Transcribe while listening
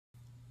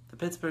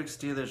Pittsburgh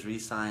Steelers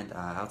re-signed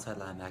outside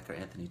linebacker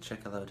Anthony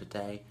Chickillo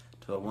today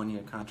to a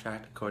one-year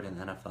contract, according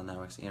to NFL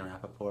Network's Ian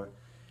Rappaport.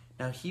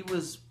 Now, he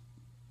was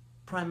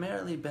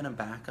primarily been a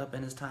backup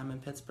in his time in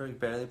Pittsburgh,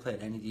 barely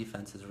played any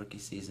defense his rookie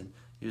season.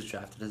 He was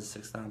drafted as a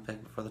sixth-round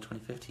pick before the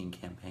 2015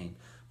 campaign.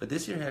 But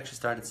this year he actually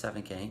started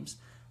 7 games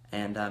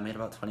and made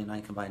about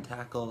 29 combined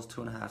tackles,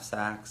 2.5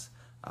 sacks,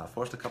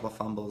 forced a couple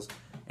fumbles,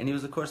 and he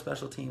was a core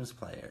special teams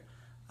player.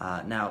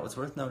 Now, it's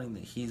worth noting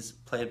that he's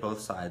played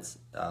both sides,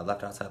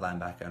 left outside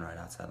linebacker and right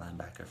outside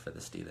linebacker for the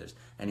Steelers,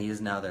 and he is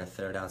now their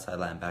third outside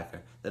linebacker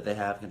that they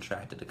have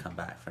contracted to come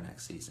back for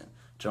next season,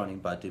 joining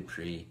Bud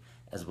Dupree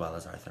as well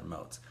as Arthur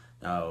Moats.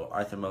 Now,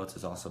 Arthur Moats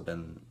has also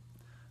been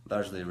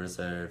largely a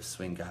reserve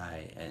swing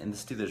guy, and the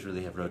Steelers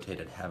really have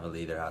rotated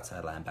heavily their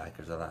outside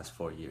linebackers the last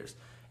 4 years.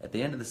 At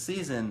the end of the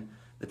season,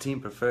 the team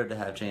preferred to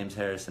have James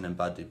Harrison and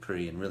Bud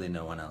Dupree and really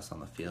no one else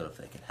on the field if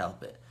they could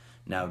help it.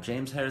 Now,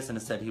 James Harrison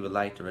has said he would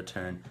like to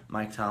return.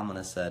 Mike Tomlin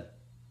has said,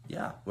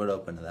 yeah, we're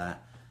open to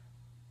that.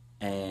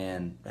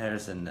 And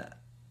Harrison,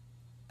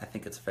 I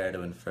think it's fair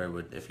to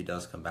infer, if he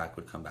does come back,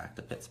 would come back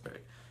to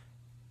Pittsburgh.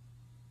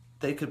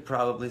 They could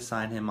probably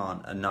sign him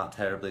on a not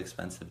terribly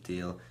expensive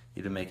deal.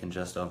 He'd be making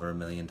just over $1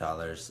 million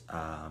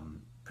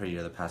per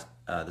year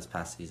this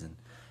past season.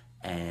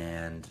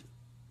 And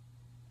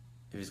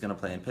if he's going to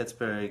play in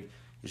Pittsburgh,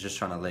 he's just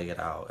trying to leg it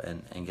out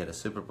and get a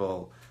Super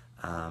Bowl.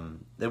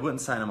 They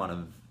wouldn't sign him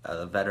on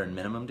a veteran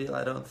minimum deal,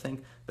 I don't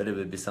think, but it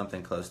would be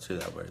something close to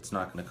that, where it's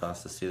not going to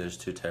cost the Steelers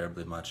too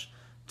terribly much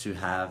to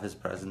have his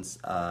presence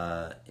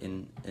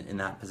in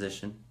that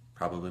position,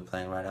 probably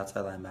playing right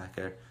outside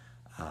linebacker,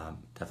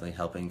 definitely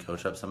helping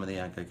coach up some of the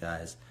younger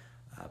guys.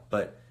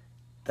 But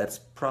that's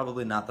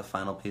probably not the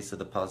final piece of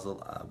the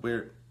puzzle.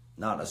 We're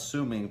not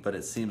assuming, but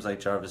it seems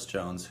like Jarvis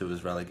Jones, who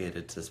was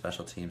relegated to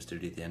special teams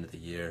duty at the end of the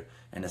year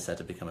and is set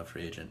to become a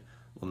free agent,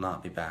 will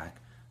not be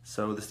back.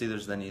 So the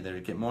Steelers then either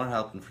get more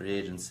help in free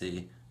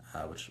agency,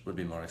 which would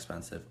be more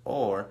expensive,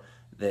 or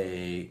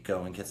they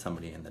go and get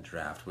somebody in the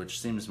draft, which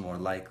seems more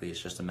likely.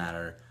 It's just a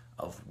matter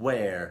of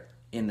where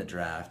in the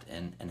draft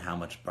and how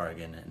much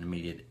bargain and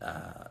immediate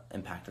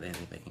impact they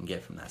think they can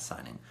get from that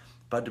signing.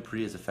 Bud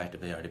Dupree has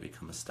effectively already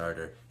become a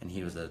starter, and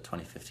he was a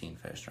 2015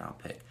 first-round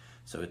pick.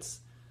 So it's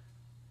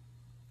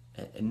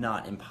a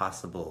not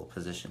impossible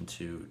position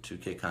to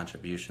get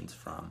contributions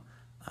from.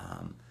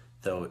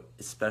 Though,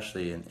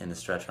 especially in the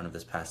stretch run of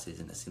this past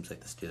season, it seems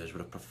like the Steelers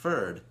would have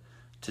preferred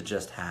to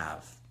just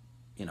have,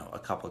 a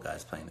couple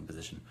guys playing the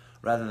position,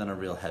 rather than a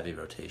real heavy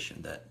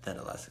rotation that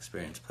a less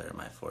experienced player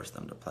might force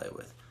them to play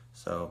with.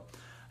 So,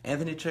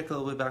 Anthony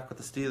Chickillo will be back with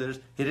the Steelers.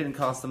 He didn't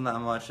cost them that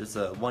much. It's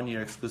a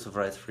one-year exclusive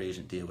rights free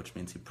agent deal, which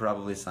means he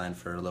probably signed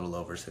for a little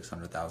over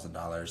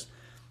 $600,000.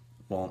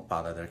 Won't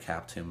bother their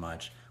cap too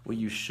much. What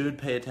you should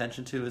pay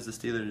attention to is the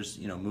Steelers,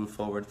 move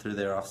forward through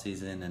their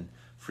offseason and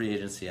free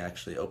agency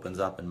actually opens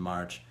up in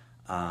March.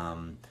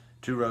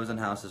 Drew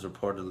Rosenhaus is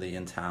reportedly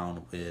in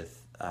town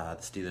with the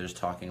Steelers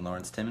talking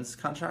Lawrence Timmons'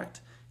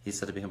 contract. He's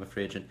set to become a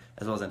free agent,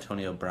 as well as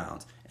Antonio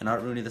Brown's. And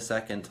Art Rooney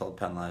II told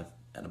PennLive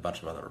and a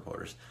bunch of other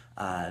reporters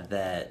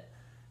that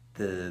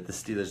the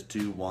Steelers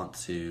do want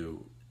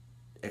to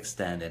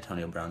extend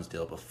Antonio Brown's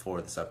deal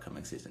before this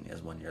upcoming season. He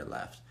has 1 year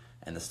left,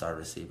 and the star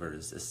receiver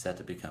is set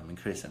to become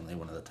increasingly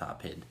one of the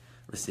top paid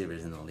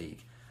receivers in the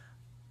league.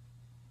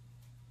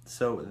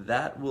 So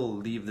that will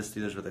leave the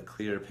Steelers with a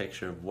clearer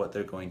picture of what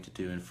they're going to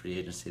do in free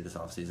agency this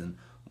offseason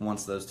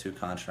once those 2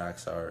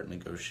 contracts are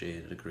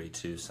negotiated, agreed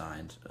to,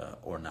 signed,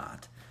 or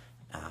not.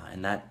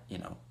 And that,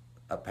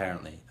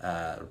 apparently,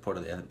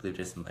 reportedly, I believe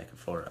Jason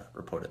Florida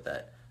reported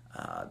that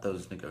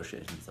those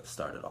negotiations have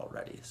started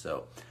already.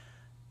 So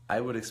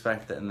I would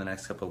expect that in the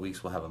next couple of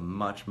weeks we'll have a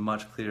much,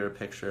 much clearer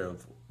picture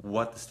of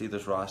what the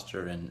Steelers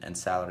roster and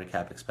salary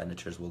cap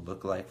expenditures will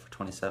look like for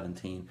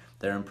 2017.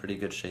 They're in pretty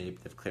good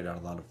shape. They've cleared out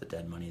a lot of the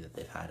dead money that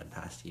they've had in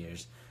past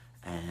years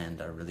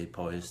and are really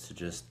poised to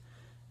just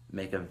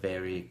make a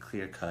very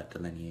clear-cut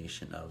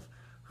delineation of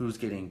who's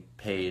getting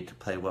paid to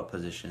play what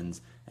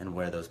positions and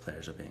where those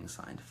players are being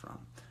signed from.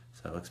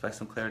 So expect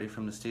some clarity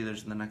from the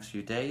Steelers in the next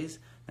few days,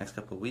 next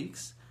couple of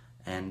weeks,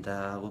 and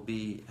we'll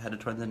be headed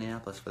towards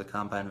Indianapolis for the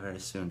Combine very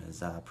soon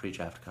as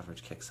pre-draft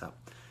coverage kicks up.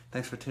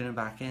 Thanks for tuning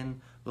back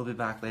in. We'll be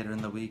back later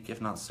in the week, if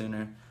not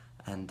sooner.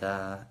 And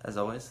as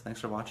always, thanks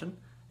for watching.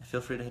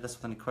 Feel free to hit us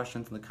with any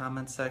questions in the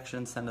comments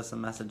section, send us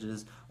some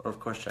messages, or of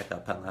course check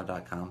out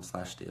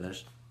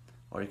PennLive.com/Steelers,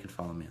 or you can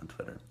follow me on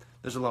Twitter.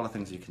 There's a lot of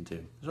things you can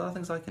do. There's a lot of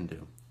things I can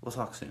do. We'll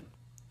talk soon.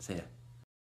 See ya.